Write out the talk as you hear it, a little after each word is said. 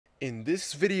In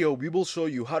this video, we will show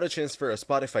you how to transfer a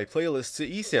Spotify playlist to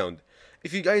eSound.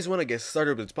 If you guys want to get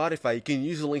started with Spotify, you can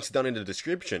use the links down in the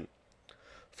description.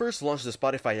 First, launch the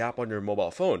Spotify app on your mobile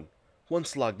phone.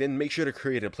 Once logged in, make sure to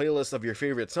create a playlist of your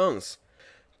favorite songs.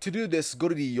 To do this, go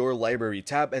to the Your Library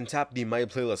tab and tap the My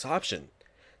Playlist option.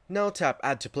 Now tap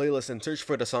Add to Playlist and search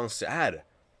for the songs to add.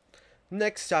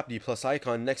 Next, tap the plus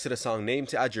icon next to the song name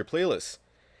to add your playlist.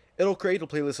 It'll create a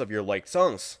playlist of your liked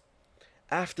songs.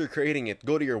 After creating it,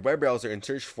 go to your web browser and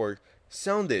search for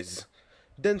Soundiz.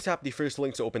 Then tap the first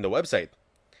link to open the website.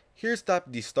 Here's tap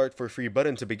the Start for Free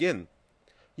button to begin.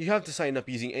 You have to sign up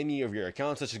using any of your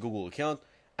accounts such as Google account,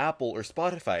 Apple, or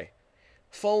Spotify.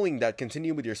 Following that,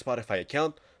 continue with your Spotify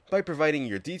account by providing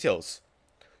your details.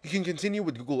 You can continue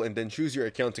with Google and then choose your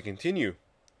account to continue.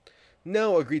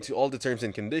 Now agree to all the terms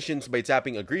and conditions by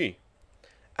tapping Agree.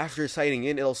 After signing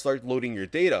in, it'll start loading your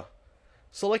data.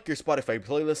 Select your Spotify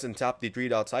playlist and tap the three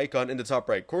dots icon in the top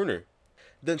right corner.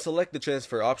 Then select the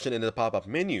transfer option in the pop-up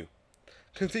menu.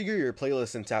 Configure your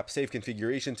playlist and tap Save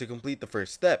Configuration to complete the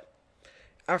first step.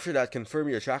 After that, confirm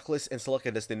your tracklist and select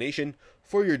a destination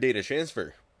for your data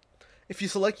transfer. If you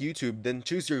select YouTube, then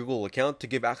choose your Google account to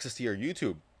give access to your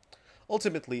YouTube.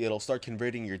 Ultimately, it'll start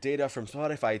converting your data from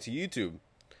Spotify to YouTube.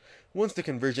 Once the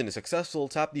conversion is successful,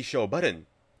 tap the Show button.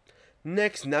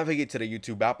 Next, navigate to the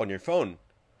YouTube app on your phone.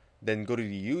 Then go to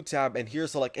the You tab and here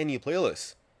select any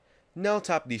playlist. Now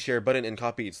tap the Share button and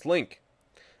copy its link.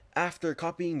 After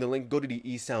copying the link, go to the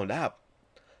eSound app.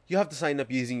 You have to sign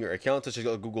up using your account such as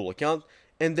a Google account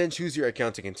and then choose your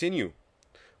account to continue.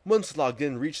 Once logged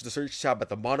in, reach the search tab at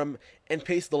the bottom and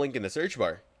paste the link in the search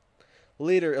bar.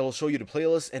 Later, it'll show you the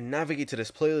playlist and navigate to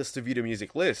this playlist to view the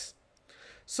music list.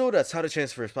 So that's how to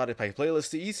transfer Spotify playlist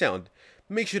to eSound.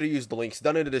 Make sure to use the links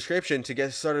down in the description to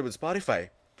get started with Spotify.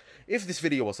 If this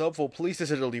video was helpful, please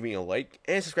consider leaving a like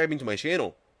and subscribing to my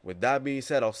channel. With that being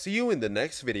said, I'll see you in the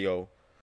next video.